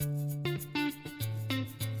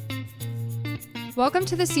Welcome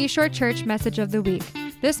to the Seashore Church Message of the Week.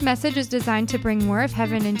 This message is designed to bring more of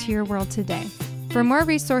heaven into your world today. For more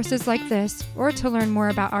resources like this, or to learn more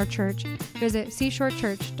about our church, visit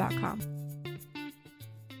seashorechurch.com.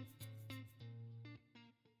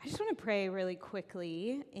 I just want to pray really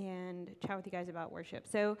quickly and chat with you guys about worship.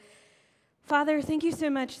 So, Father, thank you so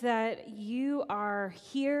much that you are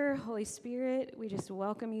here, Holy Spirit. We just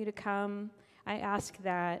welcome you to come. I ask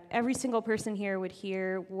that every single person here would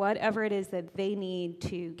hear whatever it is that they need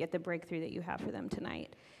to get the breakthrough that you have for them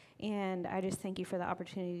tonight. And I just thank you for the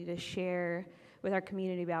opportunity to share with our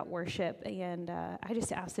community about worship. And I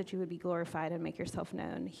just ask that you would be glorified and make yourself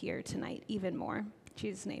known here tonight even more. In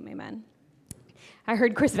Jesus' name, amen. I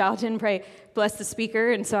heard Chris Valentin pray, bless the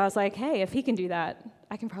speaker. And so I was like, hey, if he can do that,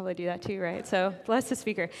 I can probably do that too, right? So bless the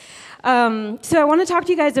speaker. So I want to talk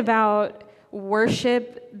to you guys about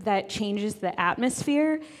worship that changes the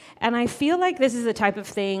atmosphere. And I feel like this is the type of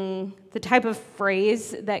thing, the type of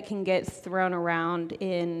phrase that can get thrown around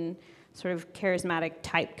in sort of charismatic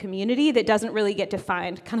type community that doesn't really get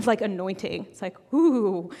defined, kind of like anointing. It's like,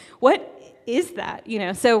 ooh, what is that? You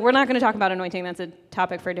know, so we're not going to talk about anointing. That's a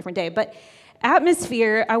topic for a different day. But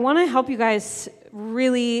atmosphere, I want to help you guys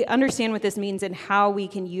really understand what this means and how we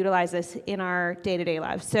can utilize this in our day-to-day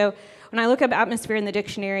lives. So when I look up atmosphere in the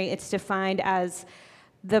dictionary, it's defined as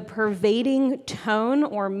the pervading tone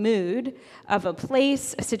or mood of a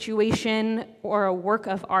place, a situation, or a work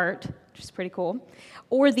of art, which is pretty cool,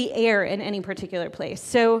 or the air in any particular place.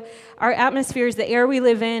 So our atmosphere is the air we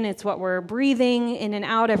live in. It's what we're breathing in and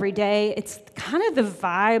out every day. It's kind of the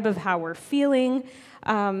vibe of how we're feeling,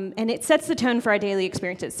 and it sets the tone for our daily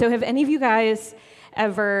experiences. So have any of you guys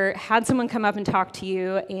ever had someone come up and talk to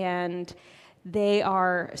you and they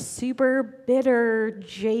are super bitter,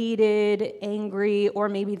 jaded, angry, or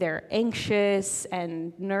maybe they're anxious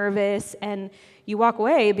and nervous, and you walk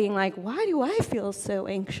away being like, why do I feel so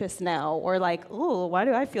anxious now? Or like, oh, why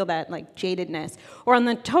do I feel that like jadedness? Or on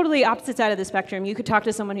the totally opposite side of the spectrum, you could talk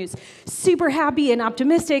to someone who's super happy and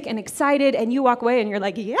optimistic and excited, and you walk away and you're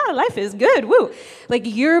like, yeah, life is good, woo. Like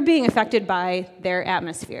you're being affected by their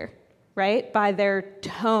atmosphere, right? By their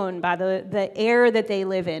tone, by the air that they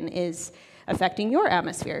live in is affecting your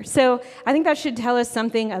atmosphere. So I think that should tell us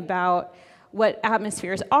something about what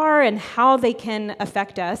atmospheres are and how they can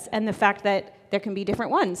affect us, and the fact that there can be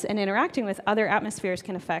different ones, and interacting with other atmospheres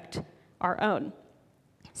can affect our own.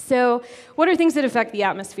 So what are things that affect the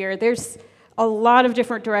atmosphere? There's a lot of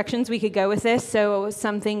different directions we could go with this. So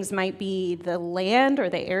some things might be the land or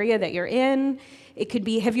the area that you're in. It could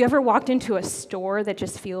be, have you ever walked into a store that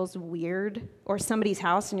just feels weird, or somebody's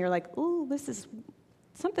house and you're like, ooh,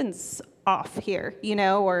 something's off here, you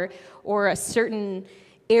know, or a certain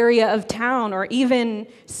area of town, or even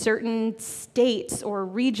certain states or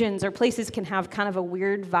regions or places can have kind of a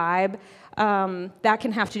weird vibe. That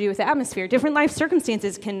can have to do with the atmosphere. Different life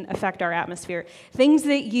circumstances can affect our atmosphere. Things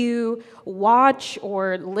that you watch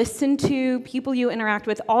or listen to, people you interact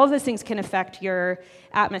with, all of those things can affect your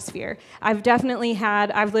atmosphere. I've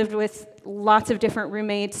lived with lots of different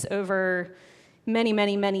roommates over many,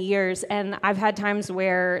 many, many years, and I've had times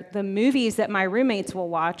where the movies that my roommates will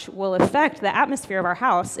watch will affect the atmosphere of our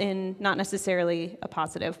house in not necessarily a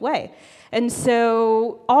positive way. And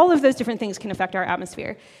so all of those different things can affect our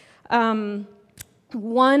atmosphere. One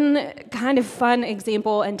kind of fun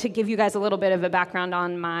example, and to give you guys a little bit of a background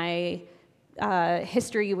on my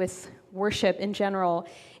history with worship in general,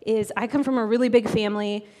 is I come from a really big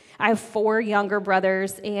family. I have 4 younger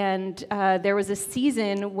brothers, and there was a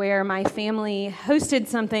season where my family hosted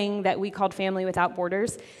something that we called Family Without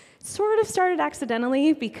Borders. Sort of started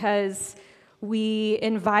accidentally because we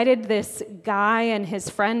invited this guy and his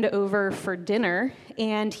friend over for dinner,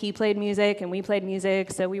 and he played music and we played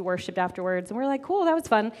music, so we worshiped afterwards, and we're like, cool, that was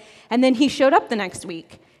fun. And then he showed up the next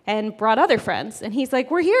week and brought other friends, and he's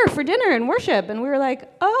like, we're here for dinner and worship, and we were like,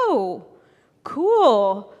 oh,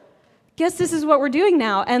 cool. Guess this is what we're doing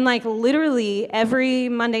now. And like literally every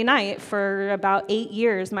Monday night for about 8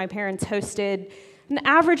 years, my parents hosted an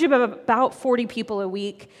average of about 40 people a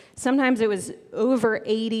week. Sometimes it was over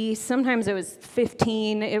 80, sometimes it was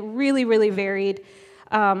 15. It really, really varied.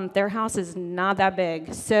 Their house is not that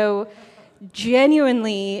big. So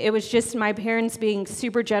genuinely, it was just my parents being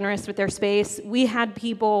super generous with their space. We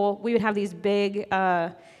would have these big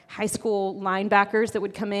high school linebackers that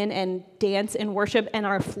would come in and dance and worship, and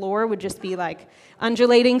our floor would just be like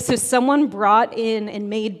undulating. So someone brought in and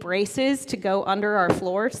made braces to go under our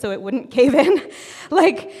floor so it wouldn't cave in.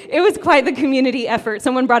 Like, it was quite the community effort.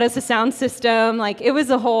 Someone brought us a sound system. Like, it was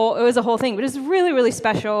a whole thing. But it was really, really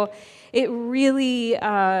special. It really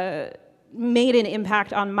made an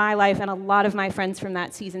impact on my life, and a lot of my friends from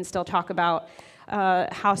that season still talk about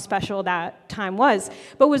how special that time was.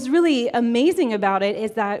 But what's really amazing about it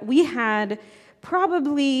is that we had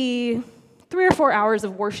probably 3 or 4 hours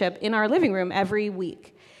of worship in our living room every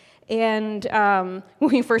week. And when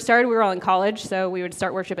we first started, we were all in college, so we would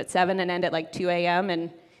start worship at 7 and end at like 2 a.m.,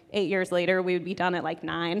 and 8 years later, we would be done at like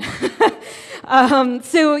 9.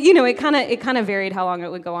 So, it kind of varied how long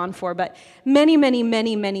it would go on for, but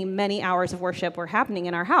many hours of worship were happening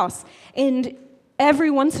in our house. And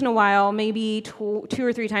every once in a while, maybe 2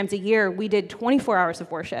 or 3 times a year, we did 24 hours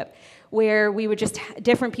of worship, where we would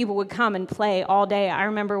different people would come and play all day. I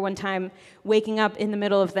remember one time waking up in the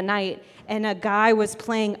middle of the night, and a guy was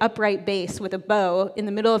playing upright bass with a bow in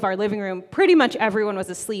the middle of our living room. Pretty much everyone was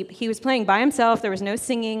asleep. He was playing by himself. There was no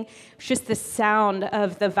singing. It was just the sound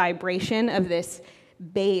of the vibration of this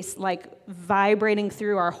bass, like vibrating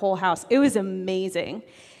through our whole house. It was amazing.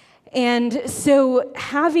 And so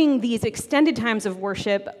having these extended times of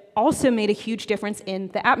worship also made a huge difference in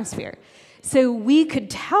the atmosphere. So we could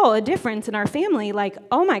tell a difference in our family, like,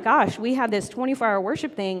 oh my gosh, we had this 24-hour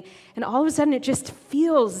worship thing, and all of a sudden it just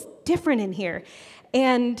feels different in here.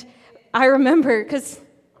 And I remember, because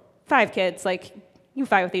 5 kids, like, you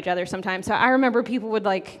fight with each other sometimes, so I remember people would,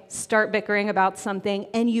 like, start bickering about something,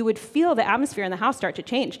 and you would feel the atmosphere in the house start to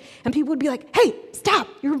change. And people would be like, hey, stop,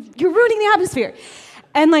 you're ruining the atmosphere.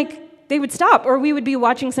 And, like, they would stop, or we would be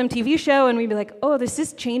watching some TV show, and we'd be like, oh, this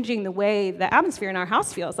is changing the way the atmosphere in our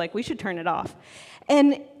house feels, like we should turn it off.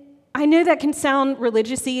 And I know that can sound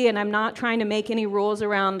religious-y, and I'm not trying to make any rules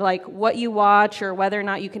around like what you watch or whether or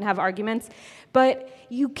not you can have arguments, but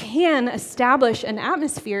you can establish an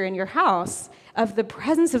atmosphere in your house of the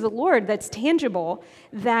presence of the Lord that's tangible,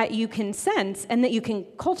 that you can sense, and that you can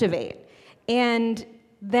cultivate. And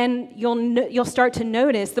then you'll start to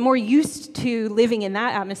notice, the more used to living in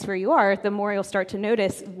that atmosphere you are, the more you'll start to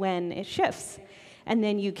notice when it shifts. And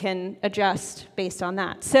then you can adjust based on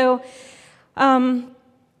that. So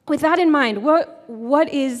with that in mind,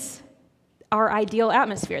 what is our ideal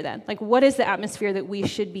atmosphere then? Like, what is the atmosphere that we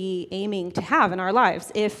should be aiming to have in our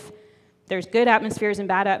lives? If there's good atmospheres and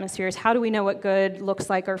bad atmospheres, how do we know what good looks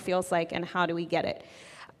like or feels like, and how do we get it?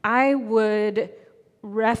 I would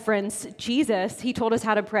reference Jesus. He told us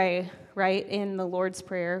how to pray, right, in the Lord's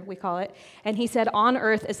Prayer, we call it. And he said, on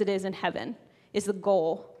earth as it is in heaven is the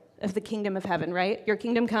goal of the kingdom of heaven, right? Your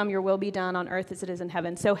kingdom come, your will be done on earth as it is in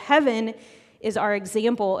heaven. So heaven is our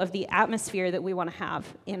example of the atmosphere that we want to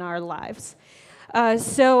have in our lives.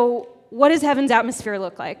 So what does heaven's atmosphere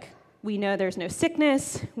look like? We know there's no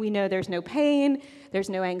sickness. We know there's no pain. There's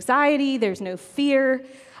no anxiety. There's no fear.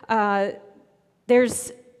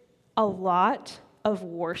 There's a lot of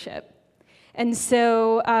worship. And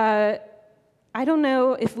so I don't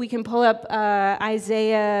know if we can pull up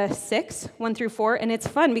Isaiah 6, 1 through 4, and it's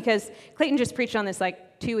fun because Clayton just preached on this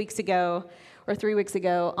like 2 weeks ago or 3 weeks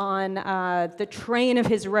ago on the train of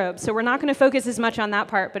his robe. So we're not going to focus as much on that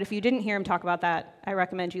part, but if you didn't hear him talk about that, I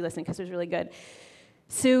recommend you listen because it was really good.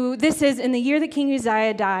 So this is, in the year that King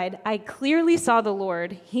Uzziah died, I clearly saw the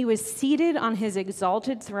Lord. He was seated on his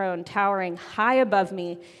exalted throne, towering high above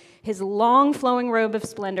me. His long flowing robe of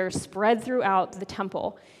splendor spread throughout the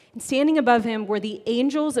temple. And standing above him were the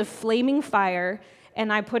angels of flaming fire.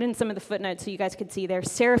 And I put in some of the footnotes so you guys could see. They're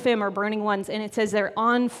seraphim or burning ones. And it says they're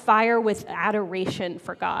on fire with adoration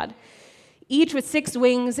for God. Each with 6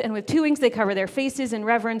 wings. And with 2 wings they cover their faces in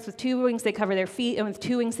reverence. With 2 wings they cover their feet. And with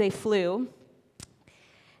 2 wings they flew.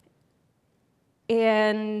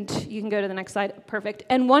 And you can go to the next slide. Perfect.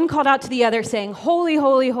 And one called out to the other, saying, holy,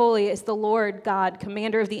 holy, holy is the Lord God,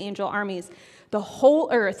 commander of the angel armies. The whole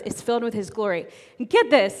earth is filled with his glory. And get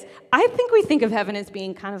this, I think we think of heaven as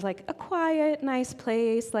being kind of like a quiet, nice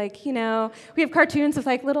place. Like, we have cartoons of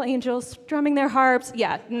like little angels strumming their harps.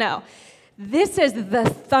 Yeah, no. This is the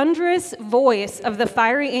thunderous voice of the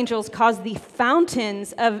fiery angels caused the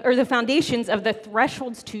foundations of the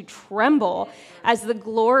thresholds to tremble as the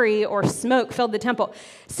glory or smoke filled the temple.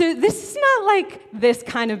 So this is not like this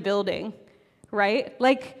kind of building, right?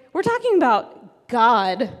 Like, we're talking about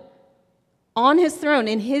God on his throne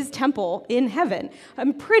in his temple in heaven.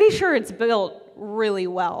 I'm pretty sure it's built really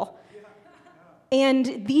well.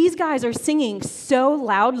 And these guys are singing so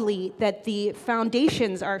loudly that the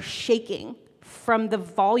foundations are shaking from the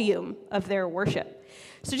volume of their worship.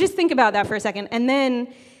 So just think about that for a second. And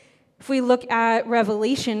then if we look at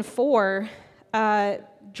Revelation 4,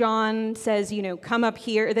 John says, come up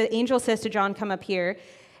here. The angel says to John, come up here.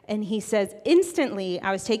 And he says, instantly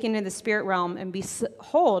I was taken into the spirit realm, and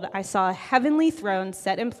behold, I saw a heavenly throne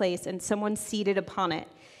set in place and someone seated upon it.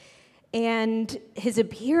 And his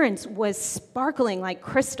appearance was sparkling like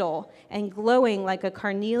crystal and glowing like a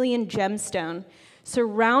carnelian gemstone.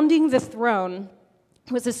 Surrounding the throne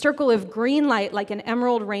was a circle of green light like an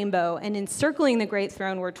emerald rainbow, and encircling the great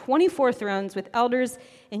throne were 24 thrones with elders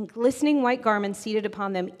in glistening white garments seated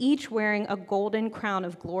upon them, each wearing a golden crown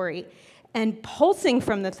of glory. And pulsing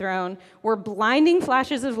from the throne were blinding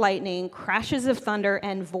flashes of lightning, crashes of thunder,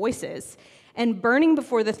 and voices. And burning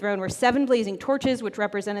before the throne were 7 blazing torches, which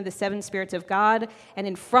represented the 7 spirits of God. And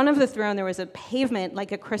in front of the throne there was a pavement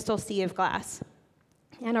like a crystal sea of glass.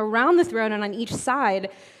 And around the throne and on each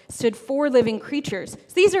side stood 4 living creatures.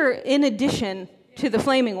 So these are in addition to the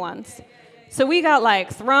flaming ones. So we got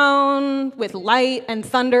like throne with light and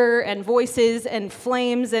thunder and voices and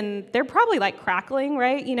flames, and they're probably like crackling,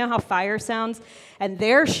 right? You know how fire sounds? And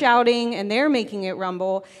they're shouting and they're making it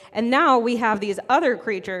rumble. And now we have these other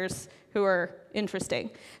creatures who are interesting.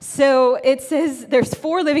 So it says there's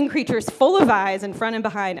 4 living creatures full of eyes in front and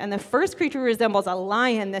behind, and the first creature resembles a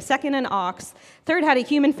lion, the second an ox, third had a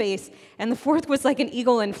human face, and the fourth was like an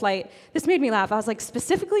eagle in flight. This made me laugh. I was like,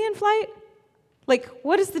 specifically in flight? Like,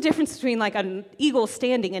 what is the difference between like an eagle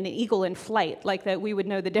standing and an eagle in flight? Like that we would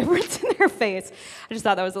know the difference in their face. I just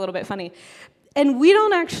thought that was a little bit funny. And we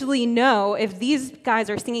don't actually know if these guys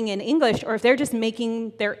are singing in English or if they're just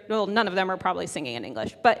making well, none of them are probably singing in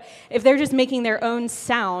English, but if they're just making their own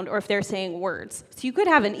sound or if they're saying words. So you could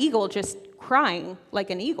have an eagle just crying like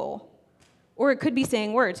an eagle, or it could be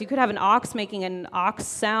saying words. You could have an ox making an ox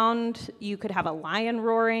sound. You could have a lion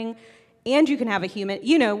roaring, and you can have a human.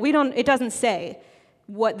 It doesn't say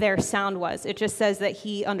what their sound was. It just says that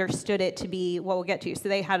he understood it to be what we'll get to. So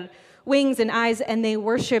they had wings and eyes, and they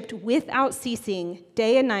worshipped without ceasing,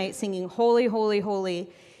 day and night, singing, "Holy, holy, holy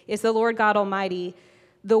is the Lord God Almighty,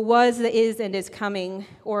 the was, the is, and is coming,"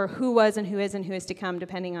 or who was and who is to come,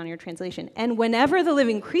 depending on your translation. And whenever the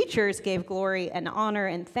living creatures gave glory and honor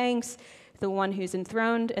and thanks to the one who's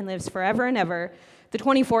enthroned and lives forever and ever, the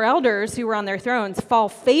 24 elders who were on their thrones fall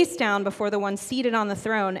face down before the one seated on the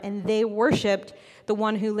throne, and they worshipped the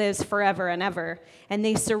one who lives forever and ever. And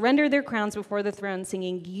they surrender their crowns before the throne,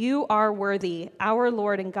 singing, "You are worthy, our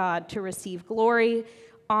Lord and God, to receive glory,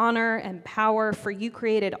 honor, and power, for you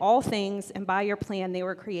created all things, and by your plan they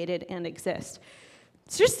were created and exist."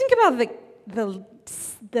 So just think about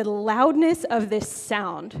the loudness of this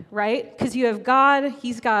sound, right? Because you have God,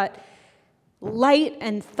 he's got light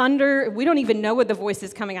and thunder. We don't even know what the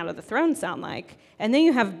voices coming out of the throne sound like. And then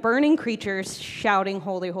you have burning creatures shouting,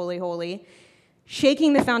 "Holy, holy, holy,"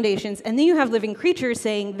 shaking the foundations. And then you have living creatures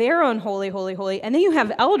saying their own "Holy, holy, holy." And then you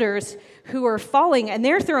have elders who are falling, and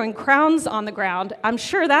they're throwing crowns on the ground. I'm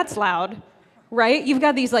sure that's loud, right? You've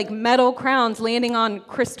got these like metal crowns landing on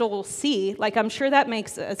crystal sea. Like, I'm sure that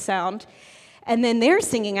makes a sound. And then they're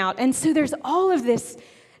singing out. And so there's all of this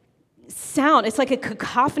sound. It's like a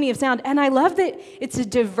cacophony of sound. And I love that it's a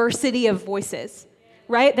diversity of voices,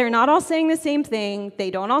 right? They're not all saying the same thing.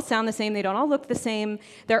 They don't all sound the same. They don't all look the same.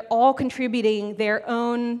 They're all contributing their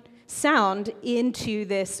own sound into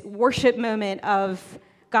this worship moment of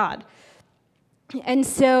God. And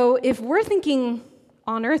so if we're thinking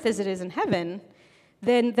on earth as it is in heaven,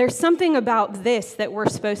 then there's something about this that we're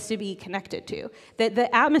supposed to be connected to, that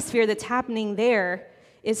the atmosphere that's happening there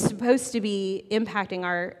is supposed to be impacting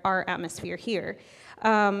our atmosphere here.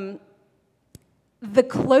 The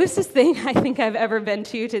closest thing I think I've ever been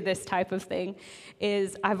to this type of thing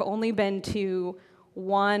is I've only been to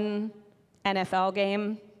one NFL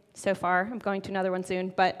game so far. I'm going to another one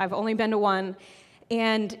soon, but I've only been to one.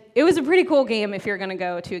 And it was a pretty cool game if you're going to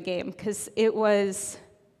go to a game, because it was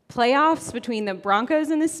playoffs between the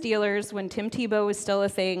Broncos and the Steelers when Tim Tebow was still a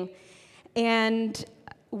thing. And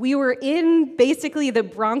we were in basically the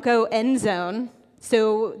Bronco end zone,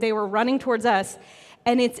 so they were running towards us.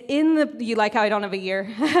 And it's you like how I don't have a year?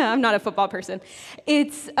 I'm not a football person.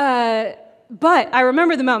 But I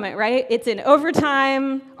remember the moment, right? It's in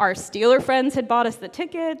overtime. Our Steeler friends had bought us the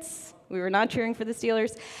tickets. We were not cheering for the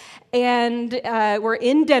Steelers. And we're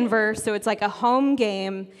in Denver, so it's like a home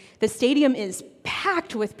game. The stadium is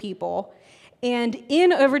packed with people. And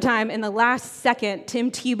in overtime, in the last second,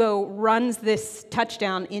 Tim Tebow runs this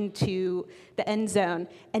touchdown into the end zone.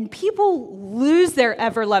 And people lose their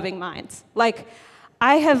ever-loving minds. Like,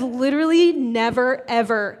 I have literally never,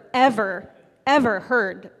 ever, ever, ever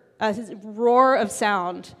heard a roar of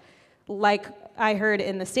sound like I heard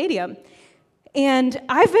in the stadium. And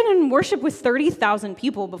I've been in worship with 30,000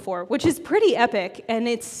 people before, which is pretty epic, and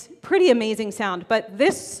it's pretty amazing sound. But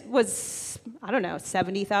this was,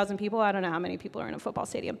 70,000 people. I don't know how many people are in a football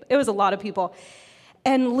stadium. It was a lot of people.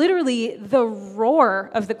 And literally, the roar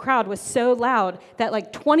of the crowd was so loud that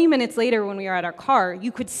like 20 minutes later when we were at our car,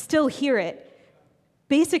 you could still hear it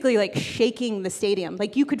basically like shaking the stadium.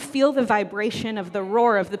 Like you could feel the vibration of the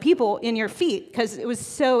roar of the people in your feet because it was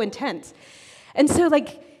so intense. And so,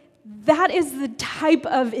 like, that is the type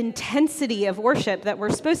of intensity of worship that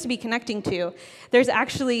we're supposed to be connecting to. There's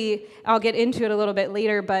actually, I'll get into it a little bit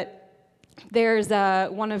later, but there's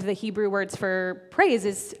one of the Hebrew words for praise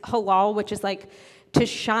is halal, which is like to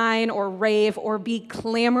shine or rave or be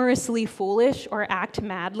clamorously foolish or act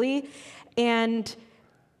madly. And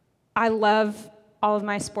I love all of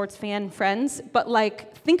my sports fan friends, but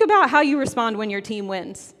like, think about how you respond when your team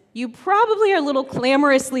wins. You probably are a little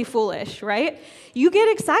clamorously foolish, right? You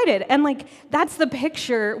get excited, and like, that's the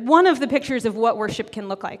picture, one of the pictures of what worship can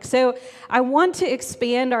look like. So I want to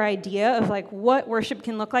expand our idea of like what worship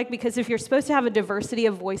can look like, because if you're supposed to have a diversity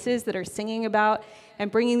of voices that are singing about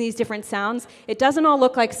and bringing these different sounds, it doesn't all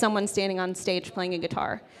look like someone standing on stage playing a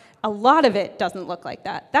guitar. A lot of it doesn't look like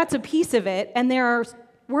that. That's a piece of it, and there are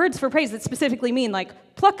words for praise that specifically mean like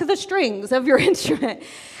pluck the strings of your instrument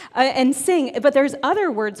and sing. But there's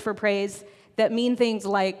other words for praise that mean things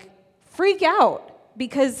like freak out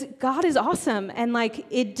because God is awesome, and like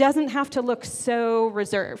it doesn't have to look so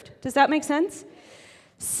reserved. Does that make sense?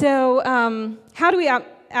 So how do we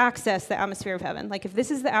access the atmosphere of heaven? Like, if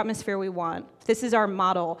this is the atmosphere we want, if this is our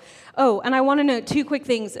model. Oh, and I want to note two quick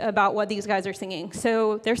things about what these guys are singing.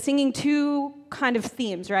 So they're singing two kind of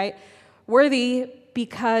themes, right? Worthy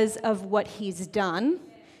because of what he's done,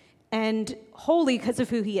 and holy because of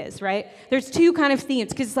who he is, right? There's two kind of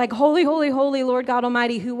themes, because it's like holy, holy, holy, Lord God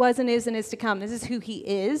Almighty, who was and is to come. This is who he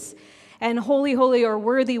is. And holy, holy, or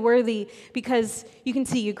worthy, worthy, because you can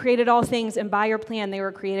see you created all things, and by your plan they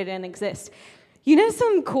were created and exist. You know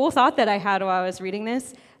some cool thought that I had while I was reading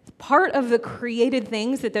this? Part of the created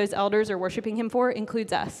things that those elders are worshiping him for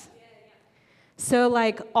includes us. So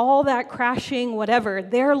like all that crashing, whatever,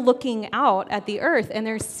 they're looking out at the earth and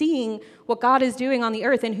they're seeing what God is doing on the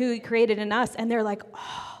earth and who he created in us. And they're like,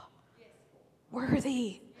 oh,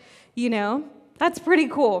 worthy, you know, that's pretty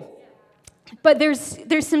cool. But there's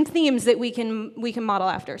some themes that we can model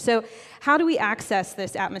after. So how do we access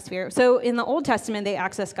this atmosphere? So in the Old Testament, they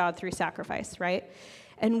access God through sacrifice, right?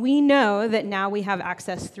 And we know that now we have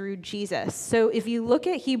access through Jesus. So if you look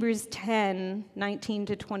at Hebrews 10, 19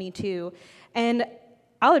 to 22, and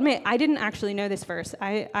I'll admit, I didn't actually know this verse.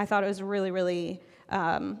 I thought it was really, really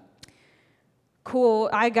cool.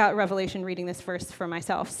 I got revelation reading this verse for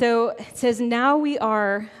myself. So it says, now we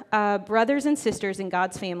are brothers and sisters in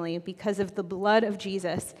God's family because of the blood of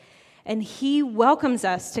Jesus, and he welcomes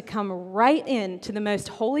us to come right into the most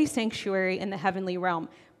holy sanctuary in the heavenly realm,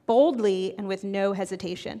 boldly and with no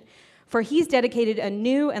hesitation. For he's dedicated a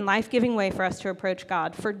new and life-giving way for us to approach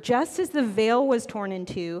God. For just as the veil was torn in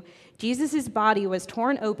two, Jesus' body was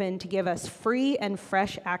torn open to give us free and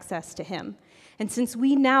fresh access to him. And since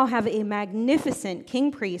we now have a magnificent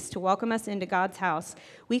king priest to welcome us into God's house,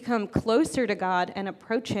 we come closer to God and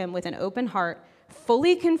approach him with an open heart,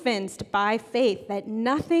 fully convinced by faith that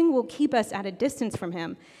nothing will keep us at a distance from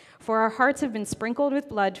him. For our hearts have been sprinkled with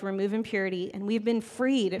blood to remove impurity, and we've been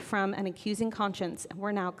freed from an accusing conscience, and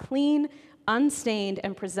we're now clean, unstained,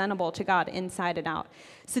 and presentable to God inside and out.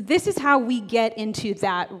 So this is how we get into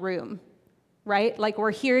that room, right? Like,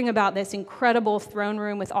 we're hearing about this incredible throne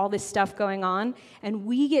room with all this stuff going on, and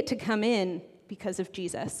we get to come in because of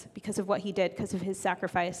Jesus, because of what he did, because of his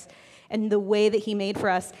sacrifice, and the way that he made for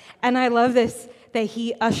us. And I love this, that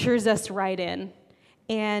he ushers us right in,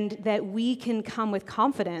 and that we can come with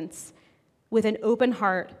confidence, with an open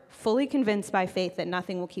heart, fully convinced by faith that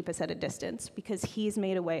nothing will keep us at a distance, because he's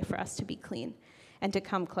made a way for us to be clean and to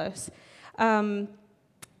come close.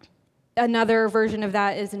 Another version of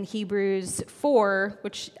that is in Hebrews 4,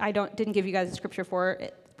 which I didn't give you guys a scripture for.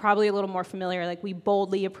 It's probably a little more familiar, like we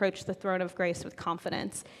boldly approach the throne of grace with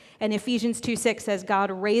confidence. And Ephesians 2:6 says,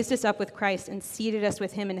 God raised us up with Christ and seated us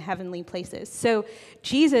with him in heavenly places. So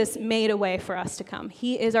Jesus made a way for us to come.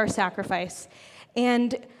 He is our sacrifice.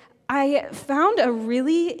 And I found a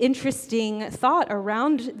really interesting thought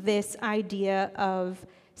around this idea of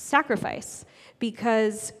sacrifice,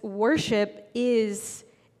 because worship is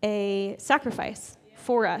a sacrifice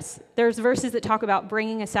for us. There's verses that talk about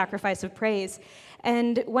bringing a sacrifice of praise.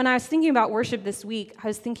 And when I was thinking about worship this week, I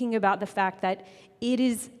was thinking about the fact that it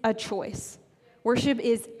is a choice. Worship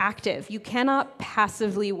is active. You cannot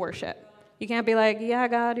passively worship. You can't be like, yeah,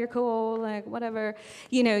 God, you're cool, like, whatever.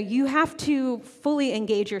 You know, you have to fully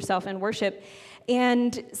engage yourself in worship.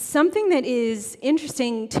 And something that is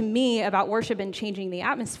interesting to me about worship and changing the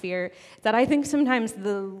atmosphere, that I think sometimes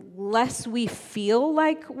the less we feel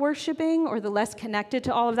like worshiping, or the less connected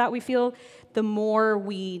to all of that we feel, the more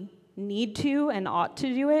we need to and ought to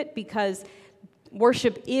do it, because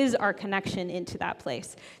worship is our connection into that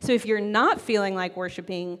place. So if you're not feeling like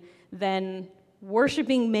worshiping, then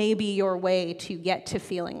worshiping may be your way to get to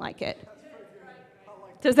feeling like it.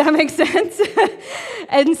 Does that make sense?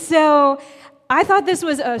 And so I thought this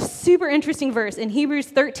was a super interesting verse in Hebrews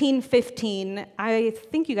 13:15. I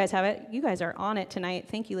think you guys have it. You guys are on it tonight.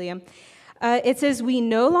 Thank you, Liam. It says, "We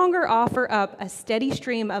no longer offer up a steady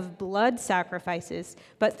stream of blood sacrifices,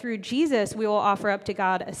 but through Jesus we will offer up to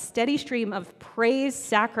God a steady stream of praise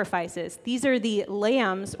sacrifices. These are the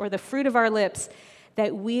lambs, or the fruit of our lips,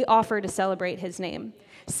 that we offer to celebrate his name."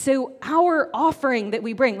 So our offering that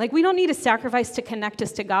we bring, like we don't need a sacrifice to connect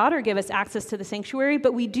us to God or give us access to the sanctuary,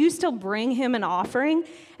 but we do still bring him an offering,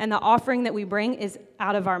 and the offering that we bring is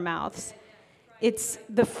out of our mouths. It's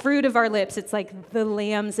the fruit of our lips. It's like the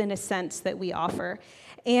lambs in a sense that we offer.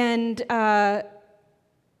 And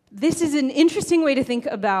this is an interesting way to think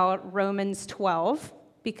about Romans 12,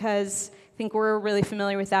 because I think we're really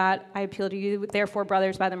familiar with that. "I appeal to you, therefore,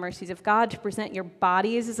 brothers, by the mercies of God, to present your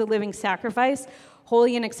bodies as a living sacrifice,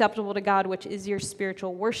 holy and acceptable to God, which is your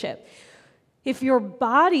spiritual worship." If your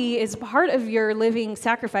body is part of your living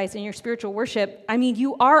sacrifice and your spiritual worship, I mean,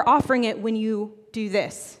 you are offering it when you do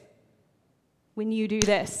this. When you do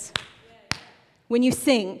this. When you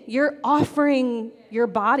sing, you're offering your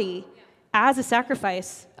body as a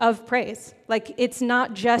sacrifice of praise. Like, it's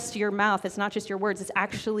not just your mouth, it's not just your words, it's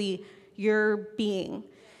actually your being.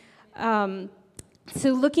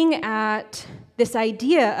 So looking at this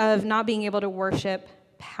idea of not being able to worship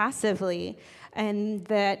passively, and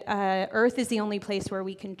that earth is the only place where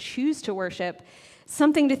we can choose to worship,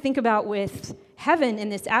 something to think about with heaven in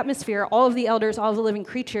this atmosphere, all of the elders, all of the living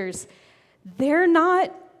creatures, they're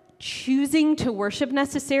not choosing to worship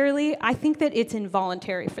necessarily. I think that it's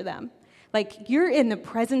involuntary for them. Like, you're in the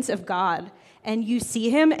presence of God, and you see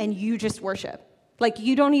him, and you just worship. Like,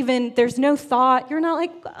 you don't even, there's no thought. You're not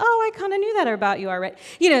like, "Oh, I kind of knew that about you already."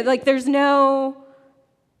 You know, like, there's no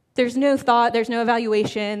thought, there's no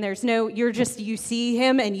evaluation, you see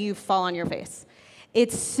him, and you fall on your face.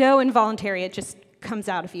 It's so involuntary, it just comes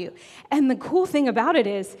out of you. And the cool thing about it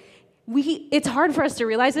is, it's hard for us to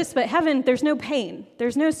realize this, but heaven, there's no pain,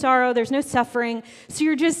 there's no sorrow, there's no suffering, so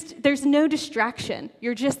there's no distraction.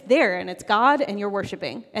 You're just there, and it's God, and you're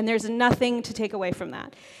worshiping, and there's nothing to take away from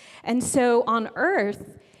that. And so on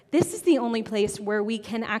earth, this is the only place where we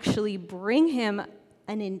can actually bring him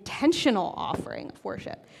an intentional offering of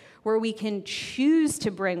worship, where we can choose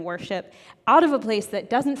to bring worship out of a place that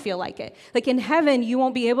doesn't feel like it. Like, in heaven, you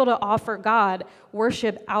won't be able to offer God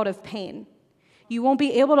worship out of pain. You won't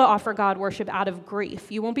be able to offer God worship out of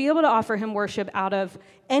grief. You won't be able to offer him worship out of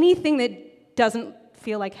anything that doesn't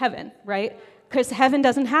feel like heaven, right? Because heaven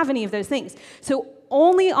doesn't have any of those things. So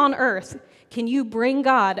only on earth can you bring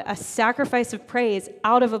God a sacrifice of praise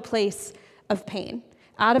out of a place of pain,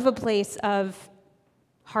 out of a place of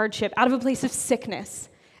hardship, out of a place of sickness,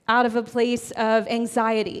 out of a place of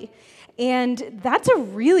anxiety. And that's a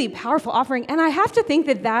really powerful offering. And I have to think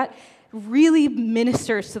that really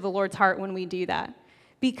ministers to the Lord's heart when we do that,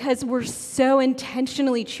 because we're so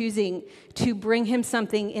intentionally choosing to bring him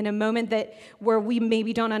something in a moment where we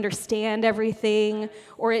maybe don't understand everything,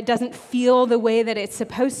 or it doesn't feel the way that it's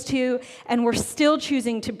supposed to, and we're still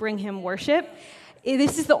choosing to bring him worship.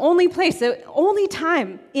 This is the only place, the only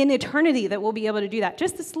time in eternity that we'll be able to do that,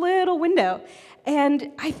 just this little window.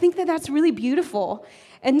 And I think that that's really beautiful.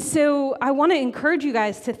 And so I want to encourage you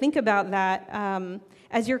guys to think about that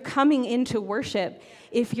as you're coming into worship.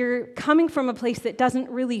 If you're coming from a place that doesn't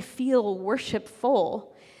really feel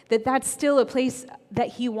worshipful, that's still a place that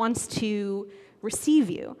he wants to receive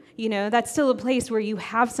you. You know, that's still a place where you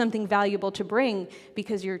have something valuable to bring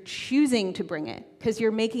because you're choosing to bring it, because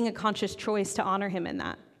you're making a conscious choice to honor him in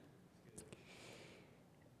that.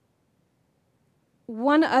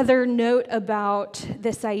 One other note about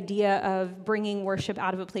this idea of bringing worship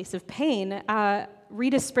out of a place of pain,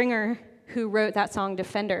 Rita Springer, who wrote that song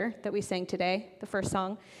Defender that we sang today, the first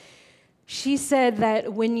song, she said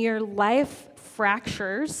that when your life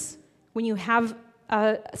fractures, when you have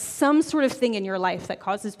some sort of thing in your life that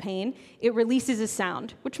causes pain, it releases a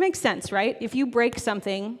sound, which makes sense, right? If you break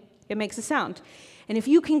something, it makes a sound. And if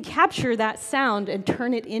you can capture that sound and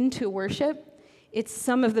turn it into worship, it's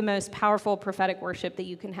some of the most powerful prophetic worship that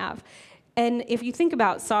you can have. And if you think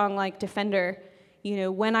about a song like Defender, you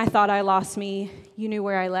know, when I thought I lost me, you knew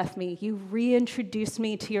where I left me. You reintroduced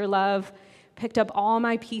me to your love, picked up all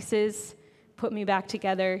my pieces, put me back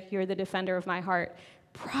together. You're the defender of my heart.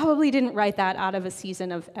 Probably didn't write that out of a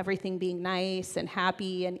season of everything being nice and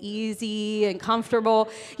happy and easy and comfortable.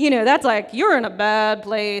 You know, that's like, you're in a bad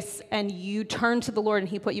place, and you turn to the Lord and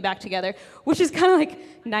he put you back together, which is kind of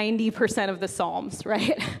like 90% of the Psalms,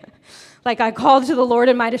 right? Like, I called to the Lord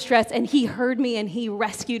in my distress, and he heard me, and he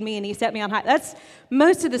rescued me, and he set me on high. That's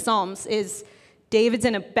most of the Psalms is David's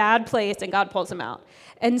in a bad place and God pulls him out.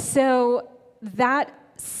 And so that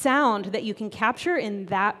sound that you can capture in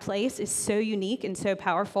that place is so unique and so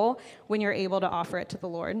powerful when you're able to offer it to the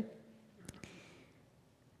Lord.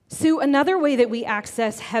 So another way that we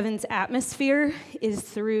access heaven's atmosphere is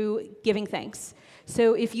through giving thanks.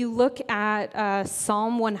 So if you look at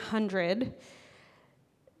Psalm 100,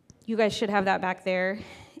 you guys should have that back there.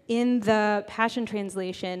 In the Passion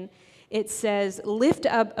Translation, it says, "Lift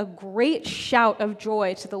up a great shout of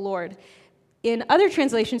joy to the Lord." In other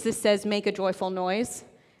translations, this says, "Make a joyful noise."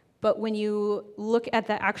 But when you look at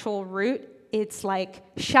the actual root, it's like,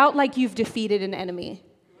 shout like you've defeated an enemy.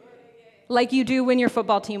 Like you do when your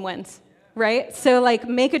football team wins, right? So like,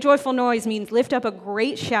 make a joyful noise means lift up a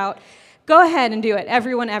great shout. Go ahead and do it,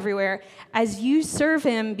 everyone everywhere. As you serve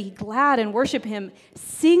him, be glad and worship him.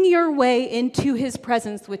 Sing your way into his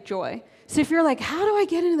presence with joy. So if you're like, how do I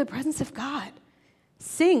get into the presence of God?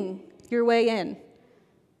 Sing your way in.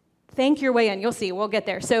 Thank your way in. You'll see. We'll get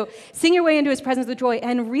there. So sing your way into his presence with joy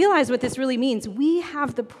and realize what this really means. We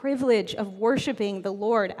have the privilege of worshiping the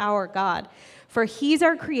Lord, our God. For he's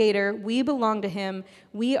our creator. We belong to him.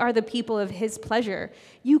 We are the people of his pleasure.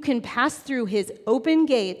 You can pass through his open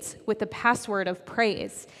gates with the password of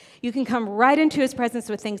praise. You can come right into his presence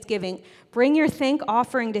with thanksgiving. Bring your thank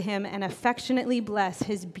offering to him and affectionately bless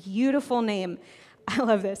his beautiful name. I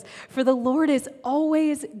love this. For the Lord is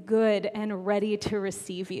always good and ready to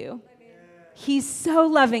receive you. He's so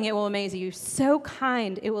loving, it will amaze you. So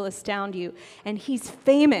kind, it will astound you. And he's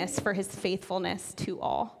famous for his faithfulness to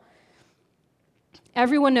all.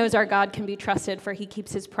 Everyone knows our God can be trusted, for he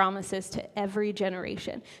keeps his promises to every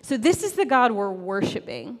generation. So this is the God we're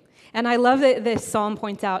worshiping. And I love that this psalm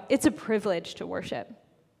points out it's a privilege to worship.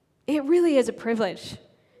 It really is a privilege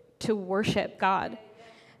to worship God.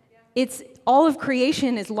 It's all of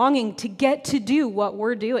creation is longing to get to do what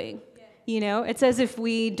we're doing. You know, it's as if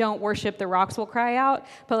we don't worship, the rocks will cry out,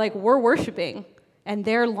 but like we're worshiping and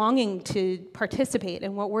they're longing to participate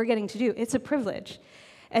in what we're getting to do. It's a privilege.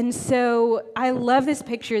 And so I love this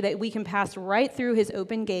picture that we can pass right through his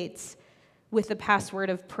open gates with the password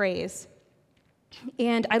of praise.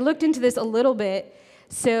 And I looked into this a little bit.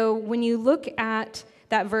 So when you look at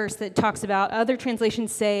that verse that talks about, other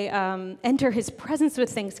translations say, enter his presence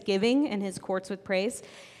with thanksgiving and his courts with praise.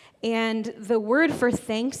 And the word for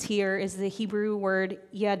thanks here is the Hebrew word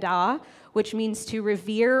yada, which means to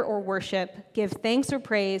revere or worship, give thanks or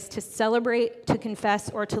praise, to celebrate, to confess,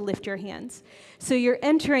 or to lift your hands. So you're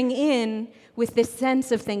entering in with this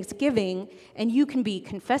sense of thanksgiving, and you can be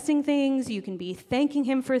confessing things, you can be thanking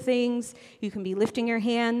him for things, you can be lifting your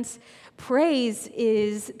hands. Praise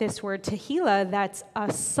is this word tehillah, that's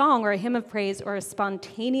a song or a hymn of praise or a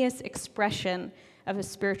spontaneous expression of a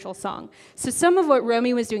spiritual song. So some of what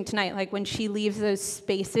Romy was doing tonight, like when she leaves those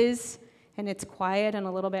spaces and it's quiet and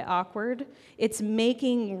a little bit awkward, it's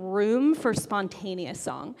making room for spontaneous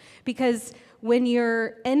song. Because when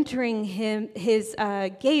you're entering his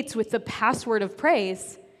gates with the password of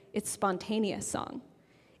praise, it's spontaneous song.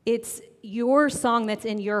 It's your song that's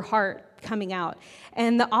in your heart coming out.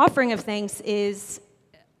 And the offering of thanks is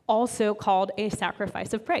also called a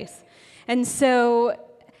sacrifice of praise. And so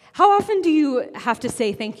how often do you have to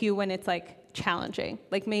say thank you when it's like challenging?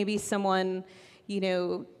 Like maybe someone,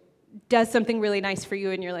 does something really nice for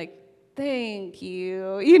you and you're like, thank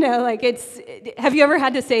you. Have you ever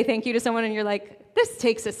had to say thank you to someone and you're like, this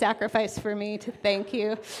takes a sacrifice for me to thank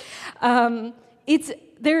you?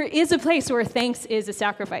 There is a place where thanks is a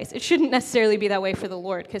sacrifice. It shouldn't necessarily be that way for the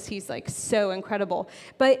Lord because he's like so incredible.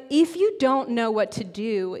 But if you don't know what to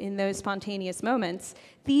do in those spontaneous moments,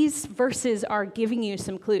 these verses are giving you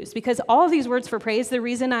some clues. Because all of these words for praise, the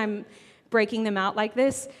reason I'm breaking them out like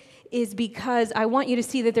this is because I want you to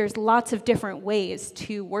see that there's lots of different ways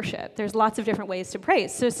to worship. There's lots of different ways to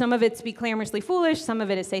praise. So some of it's be clamorously foolish, some of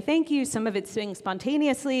it is say thank you, some of it's sing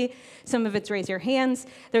spontaneously, some of it's raise your hands.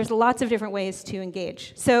 There's lots of different ways to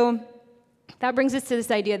engage. So that brings us to this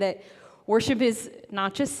idea that worship is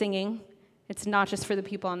not just singing, it's not just for the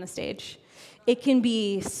people on the stage. It can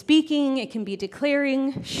be speaking, it can be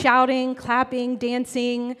declaring, shouting, clapping,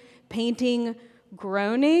 dancing, painting,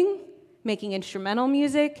 groaning, making instrumental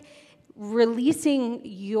music. Releasing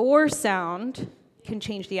your sound can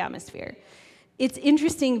change the atmosphere. It's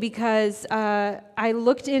interesting because I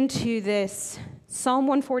looked into this Psalm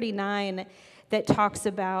 149 that talks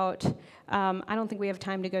about, I don't think we have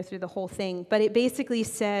time to go through the whole thing, but it basically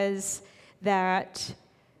says that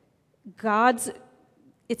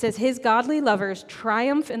it says, his godly lovers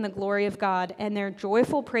triumph in the glory of God, and their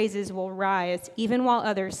joyful praises will rise even while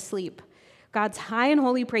others sleep. God's high and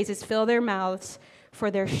holy praises fill their mouths, For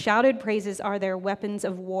their shouted praises are their weapons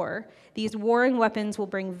of war. These warring weapons will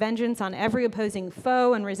bring vengeance on every opposing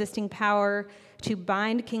foe and resisting power, to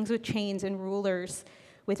bind kings with chains and rulers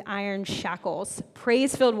with iron shackles.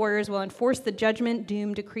 Praise-filled warriors will enforce the judgment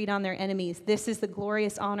doom decreed on their enemies. This is the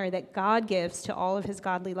glorious honor that God gives to all of his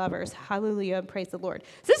godly lovers. Hallelujah, praise the Lord.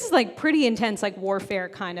 So this is like pretty intense, like warfare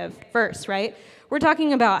kind of verse, right? We're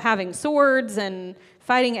talking about having swords and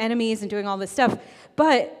fighting enemies and doing all this stuff.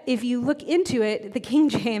 But if you look into it, the King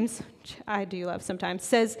James, which I do love sometimes,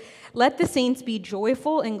 says, "Let the saints be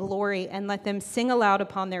joyful in glory and let them sing aloud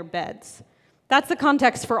upon their beds." That's the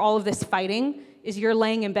context for all of this fighting, is you're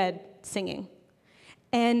laying in bed singing.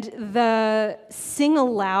 And the sing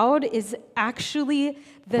aloud is actually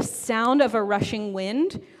the sound of a rushing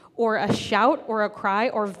wind or a shout or a cry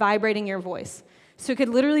or vibrating your voice. So it could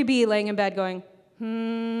literally be laying in bed going,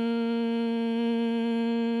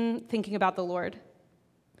 thinking about the Lord.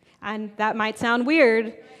 And that might sound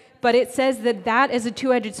weird, but it says that that is a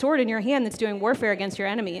two-edged sword in your hand that's doing warfare against your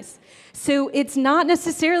enemies. So it's not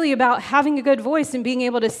necessarily about having a good voice and being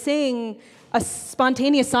able to sing a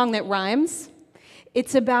spontaneous song that rhymes.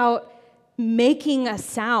 It's about making a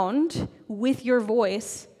sound with your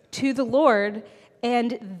voice to the Lord,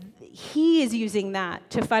 and he is using that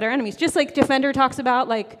to fight our enemies. Just like Defender talks about,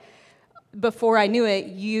 like, before I knew it,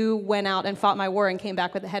 you went out and fought my war and came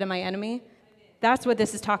back with the head of my enemy. That's what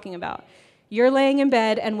this is talking about. You're laying in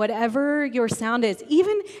bed, and whatever your sound is,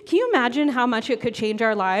 even, can you imagine how much it could change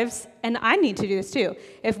our lives? And I need to do this too.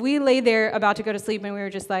 If we lay there about to go to sleep and we were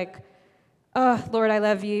just like, "Oh, Lord, I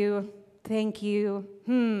love you. Thank you.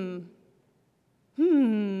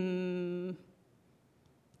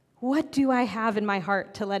 What do I have in my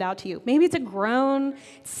heart to let out to you?" Maybe it's a groan,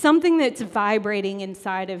 something that's vibrating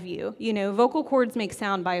inside of you. You know, vocal cords make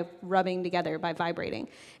sound by rubbing together, by vibrating.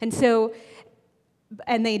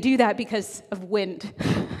 And they do that because of wind.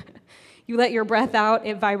 You let your breath out,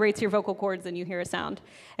 it vibrates your vocal cords, and you hear a sound.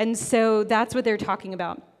 And so that's what they're talking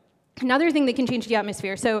about. Another thing that can change the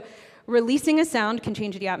atmosphere. So releasing a sound can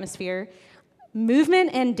change the atmosphere.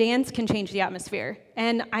 Movement and dance can change the atmosphere.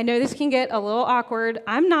 And I know this can get a little awkward.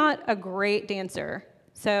 I'm not a great dancer,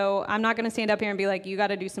 so I'm not going to stand up here and be like, you got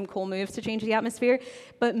to do some cool moves to change the atmosphere.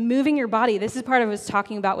 But moving your body, this is part of what I was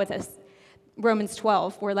talking about with us. Romans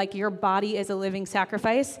 12, where like your body is a living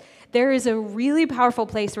sacrifice. There is a really powerful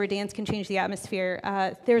place where dance can change the atmosphere.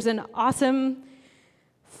 There's an awesome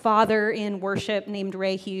father in worship named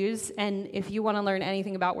Ray Hughes, and if you want to learn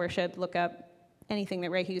anything about worship, look up anything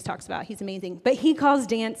that Ray Hughes talks about. He's amazing. But he calls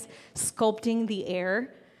dance sculpting the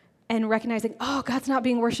air and recognizing, oh, God's not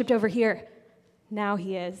being worshiped over here. Now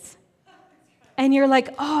he is. And you're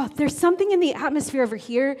like, oh, there's something in the atmosphere over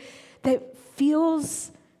here that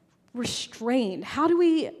feels restrained. How do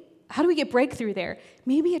we get breakthrough there?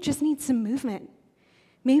 Maybe it just needs some movement.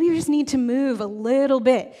 Maybe you just need to move a little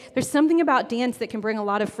bit. There's something about dance that can bring a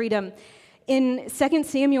lot of freedom. In 2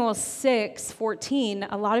 Samuel 6:14,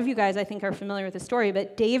 a lot of you guys, I think, are familiar with the story,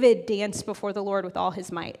 but David danced before the Lord with all his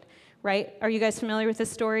might, right? Are you guys familiar with this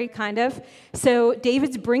story? Kind of. So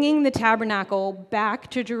David's bringing the tabernacle back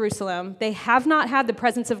to Jerusalem. They have not had the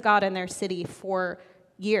presence of God in their city for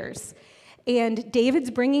years. And David's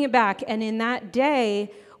bringing it back, and in that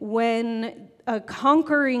day, when a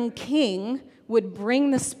conquering king would bring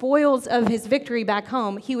the spoils of his victory back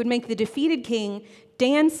home, he would make the defeated king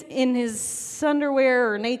dance in his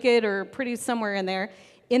underwear or naked or pretty somewhere in there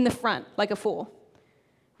in the front like a fool,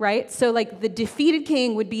 right? So like the defeated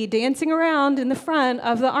king would be dancing around in the front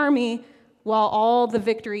of the army while all the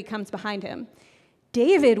victory comes behind him.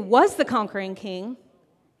 David was the conquering king,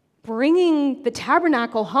 bringing the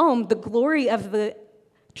tabernacle home, the glory of the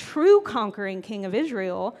true conquering king of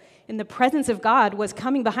Israel in the presence of God was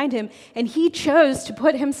coming behind him, and he chose to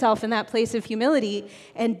put himself in that place of humility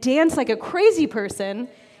and dance like a crazy person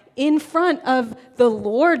in front of the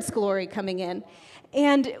Lord's glory coming in.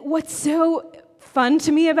 And what's so fun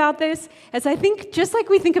to me about this is I think just like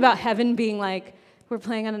we think about heaven being like, we're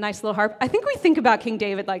playing on a nice little harp, I think we think about King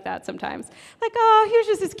David like that sometimes. Like, oh, he was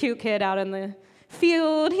just this cute kid out in the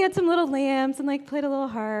field. He had some little lambs and like played a little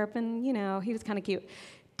harp, and you know, he was kind of cute.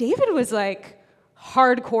 David was like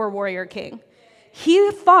hardcore warrior king.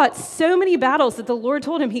 He fought so many battles that the Lord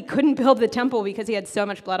told him he couldn't build the temple because he had so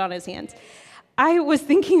much blood on his hands. I was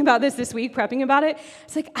thinking about this week, prepping about it.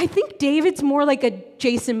 It's like, I think David's more like a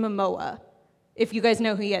Jason Momoa, if you guys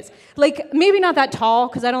know who he is. Like, maybe not that tall,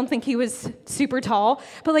 because I don't think he was super tall,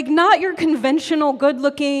 but like not your conventional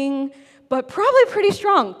good-looking, but probably pretty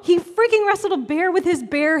strong. He freaking wrestled a bear with his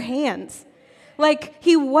bare hands. Like,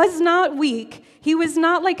 he was not weak. He was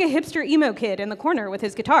not like a hipster emo kid in the corner with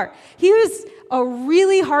his guitar. He was a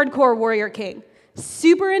really hardcore warrior king.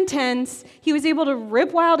 super intense. He was able to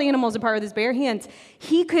rip wild animals apart with his bare hands.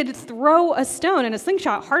 He could throw a stone in a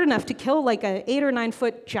slingshot hard enough to kill like an 8 or 9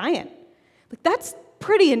 foot giant. Like, that's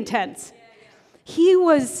pretty intense. He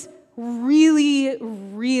was really,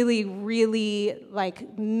 really, really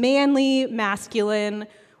like manly, masculine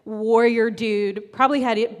warrior dude. Probably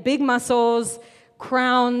had big muscles,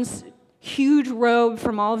 crowns, huge robe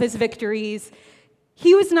from all of his victories.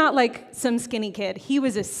 He was not like some skinny kid. He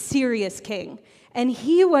was a serious king. And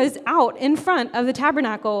he was out in front of the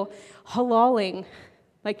tabernacle, halaling,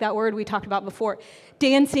 like that word we talked about before,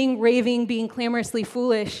 dancing, raving, being clamorously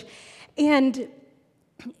foolish. And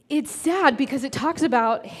it's sad because it talks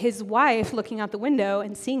about his wife looking out the window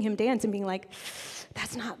and seeing him dance and being like,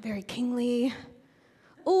 that's not very kingly.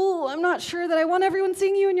 Oh, I'm not sure that I want everyone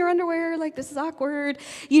seeing you in your underwear. Like, this is awkward.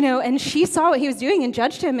 And she saw what he was doing and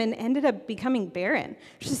judged him and ended up becoming barren.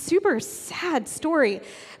 Which is a super sad story.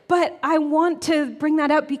 But I want to bring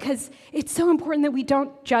that up because it's so important that we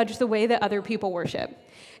don't judge the way that other people worship.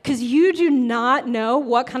 Because you do not know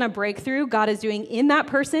what kind of breakthrough God is doing in that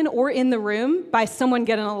person or in the room by someone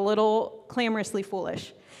getting a little clamorously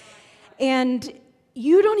foolish. And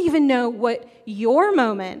you don't even know what your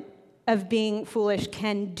moment of being foolish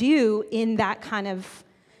can do in that kind of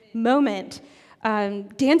moment.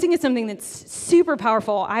 Dancing is something that's super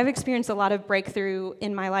powerful. I've experienced a lot of breakthrough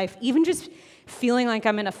in my life, even just feeling like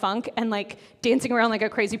I'm in a funk and like dancing around like a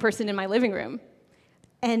crazy person in my living room.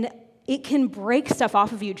 And it can break stuff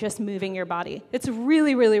off of you just moving your body. It's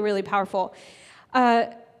really, really, really powerful.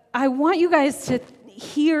 I want you guys to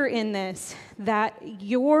hear in this that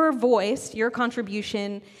your voice, your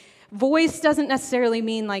contribution, voice doesn't necessarily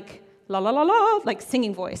mean like la la la la, like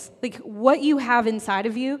singing voice. Like what you have inside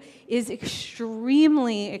of you is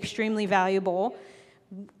extremely, extremely valuable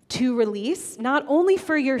to release, not only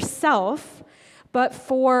for yourself, but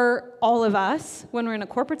for all of us when we're in a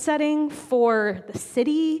corporate setting, for the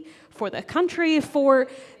city, for the country, for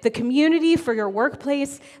the community, for your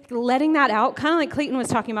workplace, letting that out, kind of like Clayton was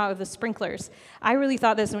talking about with the sprinklers. I really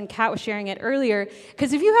thought this when Kat was sharing it earlier,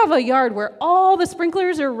 because if you have a yard where all the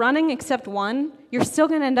sprinklers are running except one, you're still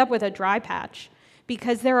going to end up with a dry patch,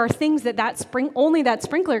 because there are things that only that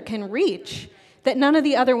sprinkler can reach that none of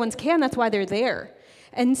the other ones can. That's why they're there.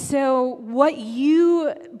 And so what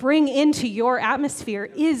you bring into your atmosphere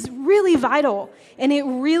is really vital, and it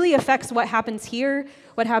really affects what happens here,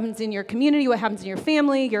 what happens in your community, what happens in your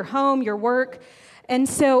family, your home, your work. And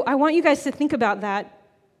so I want you guys to think about that.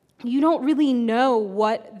 You don't really know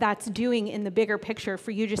what that's doing in the bigger picture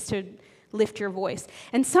for you just to lift your voice.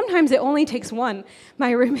 And sometimes it only takes one.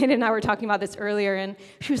 My roommate and I were talking about this earlier, and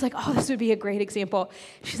she was like, oh, this would be a great example.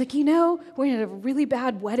 She's like, we're at a really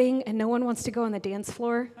bad wedding, and no one wants to go on the dance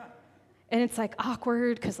floor. And it's like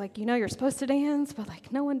awkward, because you're supposed to dance, but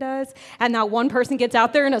no one does. And now one person gets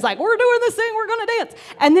out there and is like, we're doing this thing, we're going to dance.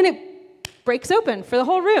 And then it breaks open for the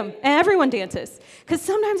whole room, and everyone dances. Because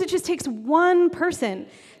sometimes it just takes one person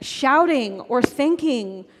shouting or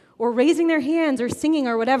thinking or raising their hands or singing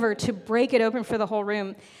or whatever to break it open for the whole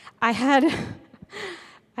room. I had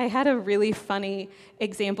a really funny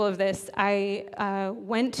example of this. I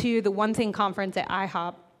went to the One Thing conference at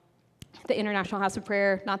IHOP, the International House of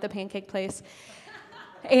Prayer, not the pancake place.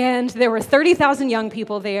 And there were 30,000 young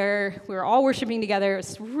people there. We were all worshiping together. It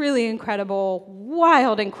was really incredible.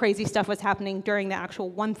 Wild and crazy stuff was happening during the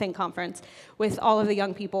actual One Thing conference with all of the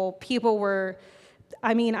young people.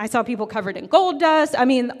 I saw people covered in gold dust.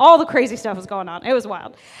 All the crazy stuff was going on. It was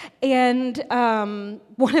wild. And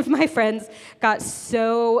one of my friends got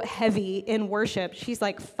so heavy in worship. She's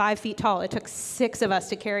 5 feet tall. It took 6 of us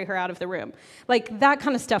to carry her out of the room. That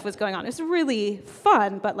kind of stuff was going on. It was really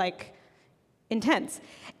fun, but intense.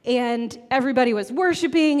 And everybody was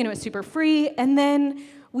worshiping, and it was super free. And then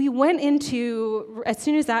we went into, as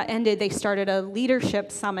soon as that ended, they started a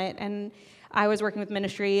leadership summit. And I was working with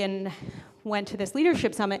ministry and went to this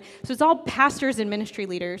leadership summit. So it's all pastors and ministry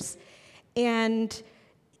leaders. And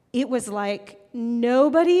it was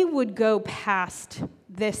nobody would go past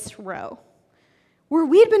this row. Where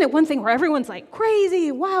we'd been at One Thing where everyone's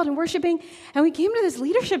crazy, wild, and worshiping. And we came to this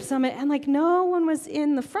leadership summit, and no one was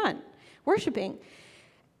in the front worshiping.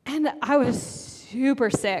 And I was super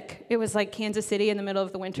sick. It was Kansas City in the middle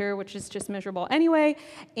of the winter, which is just miserable anyway.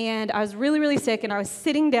 And I was really, really sick, and I was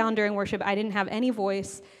sitting down during worship. I didn't have any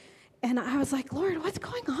voice. And I was like, Lord, what's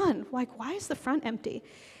going on? Why is the front empty?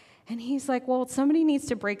 And he's like, well, somebody needs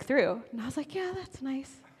to break through. And I was like, yeah, that's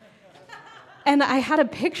nice. And I had a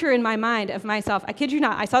picture in my mind of myself. I kid you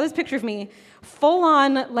not. I saw this picture of me full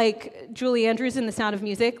on Julie Andrews in The Sound of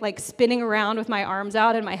Music, spinning around with my arms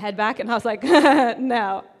out and my head back. And I was like,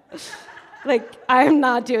 no. Like, I'm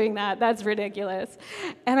not doing that. That's ridiculous.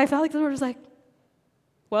 And I felt like the Lord was like,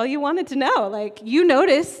 well, you wanted to know. Like, you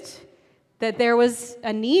noticed that there was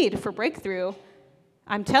a need for breakthrough.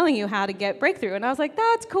 I'm telling you how to get breakthrough. And I was like,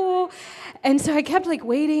 that's cool. And so I kept like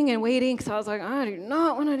waiting and waiting because I was like, I do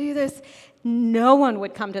not want to do this. No one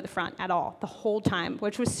would come to the front at all the whole time,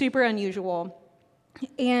 which was super unusual.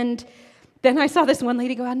 And then I saw this one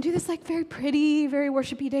lady go out and do this like very pretty, very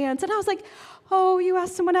worshipy dance. And I was like, oh, you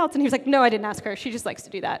asked someone else. And he was like, no, I didn't ask her. She just likes to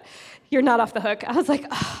do that. You're not off the hook. I was like,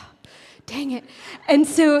 oh, dang it. And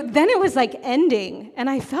so then it was like ending, and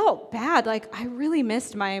I felt bad. Like, I really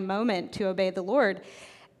missed my moment to obey the Lord.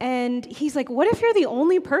 And he's like, what if you're the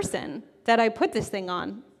only person that I put this thing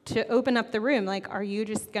on to open up the room? Like, are you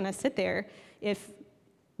just going to sit there if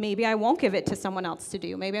maybe I won't give it to someone else to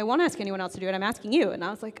do? Maybe I won't ask anyone else to do it. I'm asking you. And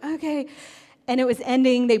I was like, okay. And it was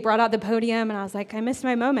ending. They brought out the podium, and I was like, I missed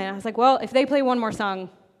my moment. I was like, well, if they play one more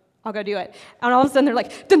song, I'll go do it. And all of a sudden, they're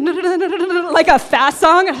like, like a fast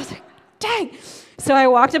song. And I was like, dang. So I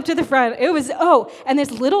walked up to the front. It was, and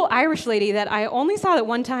this little Irish lady that I only saw that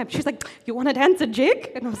one time, she was like, you want to dance a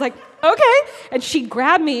jig? And I was like, okay. And she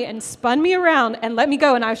grabbed me and spun me around and let me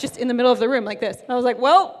go. And I was just in the middle of the room like this. And I was like,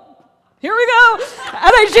 well, here we go.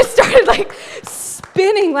 And I just started like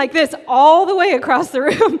spinning like this all the way across the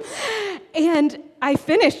room. And I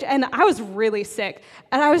finished, and I was really sick.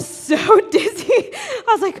 And I was so dizzy. I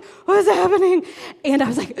was like, what is happening? And I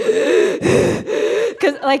was like,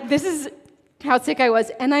 because like this is how sick I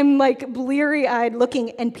was. And I'm like bleary-eyed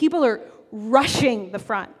looking, and people are rushing the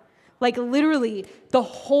front. Like literally the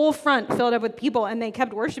whole front filled up with people, and they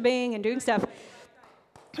kept worshiping and doing stuff.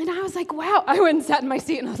 And I was like, wow. I went and sat in my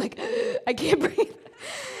seat, and I was like, I can't breathe.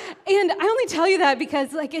 And I only tell you that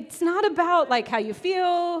because like it's not about like how you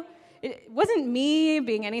feel. It wasn't me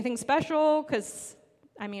being anything special, because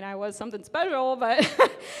I mean, I was something special, but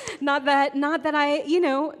not that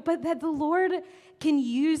but that the Lord can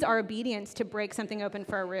use our obedience to break something open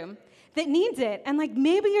for a room that needs it. And like,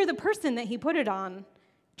 maybe you're the person that he put it on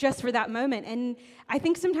just for that moment. And I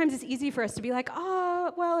think sometimes it's easy for us to be like,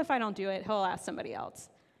 oh, well, if I don't do it, he'll ask somebody else.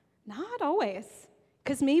 Not always.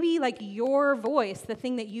 Because maybe like your voice, the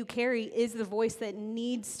thing that you carry, is the voice that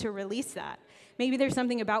needs to release that. Maybe there's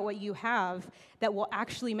something about what you have that will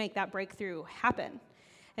actually make that breakthrough happen.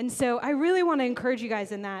 And so I really want to encourage you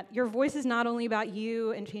guys in that. Your voice is not only about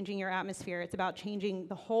you and changing your atmosphere, it's about changing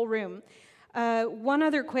the whole room. One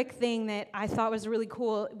other quick thing that I thought was really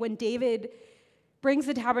cool, when David brings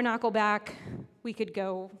the tabernacle back, we could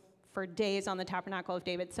go for days on the tabernacle of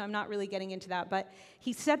David, so I'm not really getting into that, but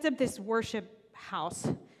he sets up this worship house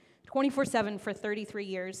 24/7 for 33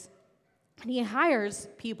 years. And he hires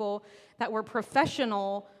people that were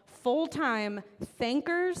professional, full-time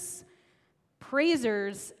thankers,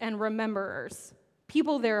 praisers, and rememberers.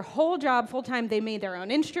 People, their whole job, full-time, they made their own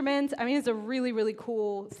instruments. I mean, it's a really, really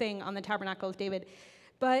cool thing on the Tabernacle of David.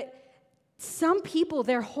 But some people,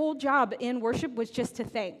 their whole job in worship was just to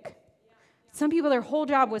thank. Some people, their whole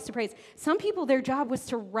job was to praise. Some people, their job was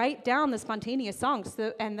to write down the spontaneous songs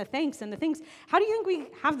and the thanks and the things. How do you think we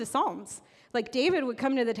have the Psalms? Like, David would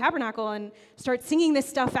come to the tabernacle and start singing this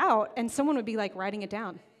stuff out, and someone would be, like, writing it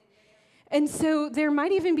down. And so there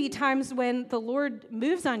might even be times when the Lord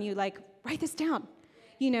moves on you, like, write this down,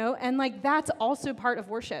 and, like, that's also part of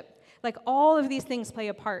worship. Like, all of these things play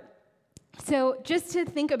a part. So just to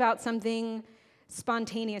think about something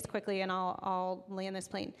spontaneous quickly, and I'll land this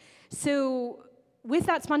plane. So with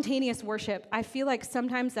that spontaneous worship, I feel like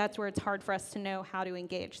sometimes that's where it's hard for us to know how to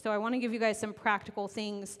engage. So I want to give you guys some practical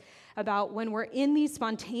things about when we're in these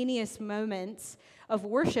spontaneous moments of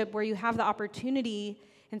worship where you have the opportunity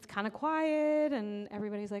and it's kind of quiet and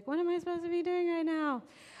everybody's like, what am I supposed to be doing right now?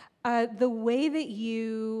 The way that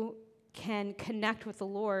you can connect with the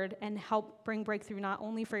Lord and help bring breakthrough not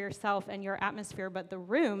only for yourself and your atmosphere, but the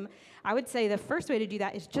room, I would say the first way to do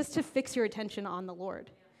that is just to fix your attention on the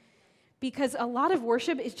Lord. Because a lot of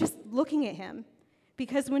worship is just looking at him.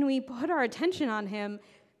 Because when we put our attention on him,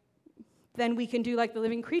 then we can do like the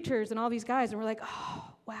Living Creatures and all these guys, and we're like,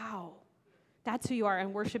 oh, wow, that's who you are,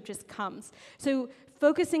 and worship just comes. So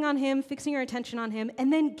focusing on him, fixing your attention on him,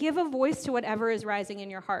 and then give a voice to whatever is rising in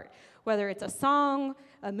your heart, whether it's a song,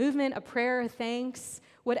 a movement, a prayer, a thanks,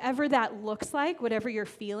 whatever that looks like, whatever you're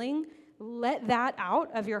feeling, let that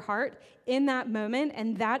out of your heart in that moment,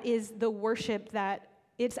 and that is the worship that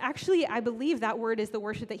it's actually, I believe that word is the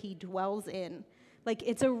worship that he dwells in. Like,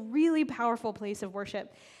 it's a really powerful place of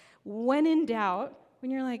worship. When in doubt,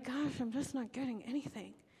 when you're like, gosh, I'm just not getting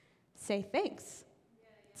anything, say thanks.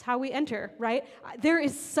 It's how we enter, right? There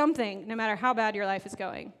is something, no matter how bad your life is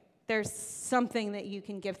going, There's something that you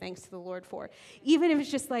can give thanks to the Lord for. Even if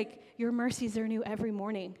it's just like, your mercies are new every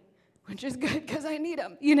morning, which is good because I need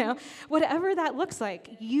them, Whatever that looks like,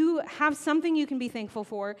 you have something you can be thankful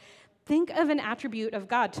for. Think of an attribute of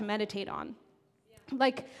God to meditate on.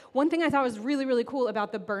 Like, one thing I thought was really, really cool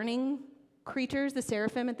about the burning creatures, the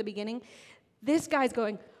seraphim at the beginning, this guy's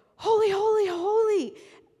going, holy, holy, holy,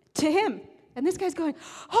 to him. And this guy's going,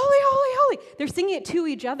 holy, holy, holy. They're singing it to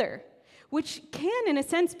each other, which can, in a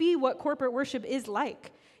sense, be what corporate worship is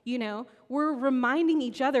like. We're reminding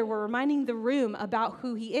each other, we're reminding the room about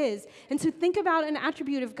who he is. And so think about an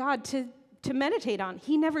attribute of God to meditate on.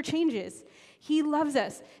 He never changes. He loves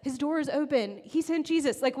us. His door is open. He sent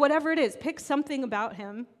Jesus. Like, whatever it is, pick something about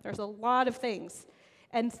him. There's a lot of things.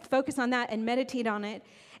 And focus on that and meditate on it.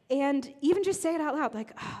 And even just say it out loud,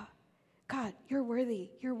 like, oh, God, you're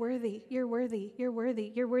worthy, you're worthy, you're worthy, you're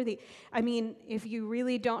worthy, you're worthy. I mean, if you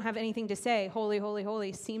really don't have anything to say, holy, holy,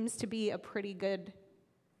 holy seems to be a pretty good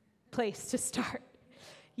place to start,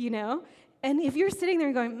 And if you're sitting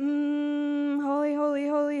there going, holy, holy,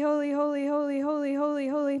 holy, holy, holy, holy, holy, holy,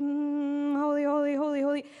 holy, holy, holy, holy,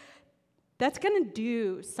 holy, that's going to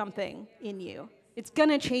do something in you. It's going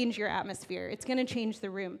to change your atmosphere. It's going to change the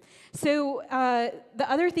room. So the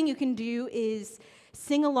other thing you can do is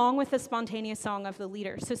sing along with the spontaneous song of the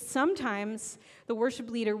leader. So sometimes the worship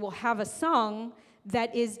leader will have a song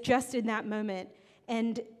that is just in that moment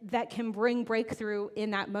and that can bring breakthrough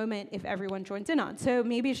in that moment if everyone joins in on. So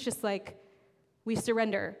maybe it's just like, we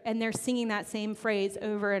surrender, and they're singing that same phrase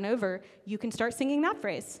over and over. You can start singing that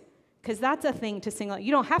phrase, because that's a thing to sing.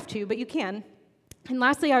 You don't have to, but you can. And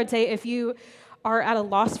lastly, I would say if you are at a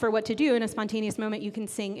loss for what to do in a spontaneous moment, you can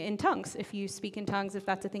sing in tongues. If you speak in tongues, if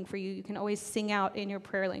that's a thing for you, you can always sing out in your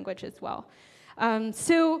prayer language as well.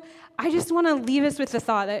 So I just want to leave us with the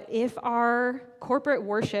thought that if our corporate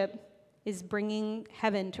worship is bringing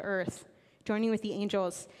heaven to earth, joining with the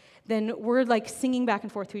angels, then we're like singing back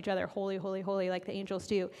and forth to each other, holy, holy, holy, like the angels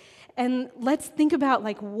do. And let's think about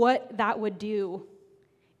like what that would do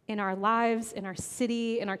in our lives, in our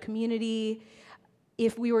city, in our community,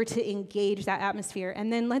 if we were to engage that atmosphere.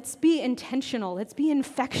 And then let's be intentional. Let's be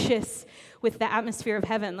infectious with the atmosphere of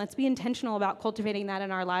heaven. Let's be intentional about cultivating that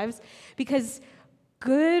in our lives, because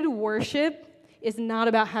good worship is not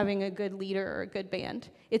about having a good leader or a good band.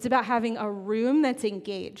 It's about having a room that's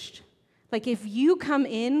engaged. Like, if you come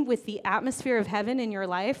in with the atmosphere of heaven in your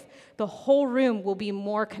life, the whole room will be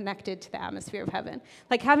more connected to the atmosphere of heaven.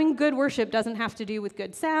 Like, having good worship doesn't have to do with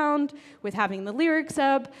good sound, with having the lyrics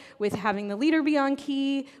up, with having the leader be on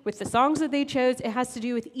key, with the songs that they chose. It has to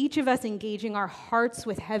do with each of us engaging our hearts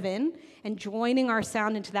with heaven and joining our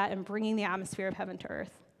sound into that and bringing the atmosphere of heaven to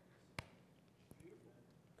earth.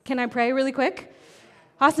 Can I pray really quick?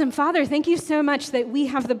 Awesome. Father, thank you so much that we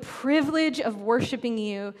have the privilege of worshiping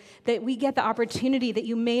you, that we get the opportunity that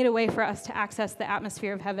you made a way for us to access the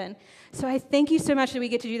atmosphere of heaven. So I thank you so much that we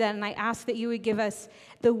get to do that, and I ask that you would give us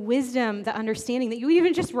the wisdom, the understanding, that you would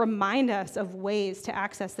even just remind us of ways to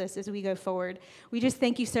access this as we go forward. We just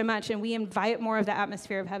thank you so much, and we invite more of the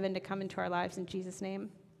atmosphere of heaven to come into our lives in Jesus'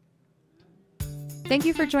 name. Thank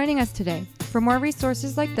you for joining us today. For more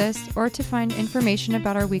resources like this, or to find information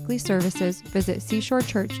about our weekly services, visit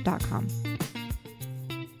seashorechurch.com.